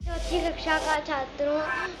6वीं कक्षा का छात्र हूँ।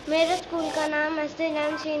 मेरे स्कूल का नाम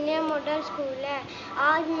SJM सीनियर मॉडल स्कूल है।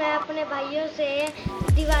 आज मैं अपने भाइयों से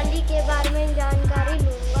दिवाली के बारे में जानकारी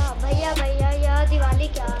लूँगा। भैया यह दिवाली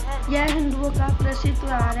क्या है? यह हिंदुओं का प्रसिद्ध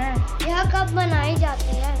त्योहार है। यह कब मनाई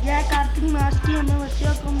जाती है? यह कार्तिक मास की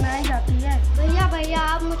अमावस्या को मनाई जाती है। भैया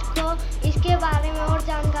आप मुझको इसके बारे में और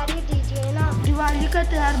जानकारी दीजिए ना। दिवाली का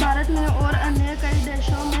त्योहार भारत में और अन्य कई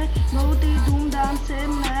देशों में बहुत ही धूमधाम से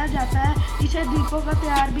मनाया जाता है। इसे दीपों का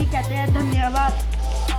त्योहार भी कहते हैं। धन्यवाद।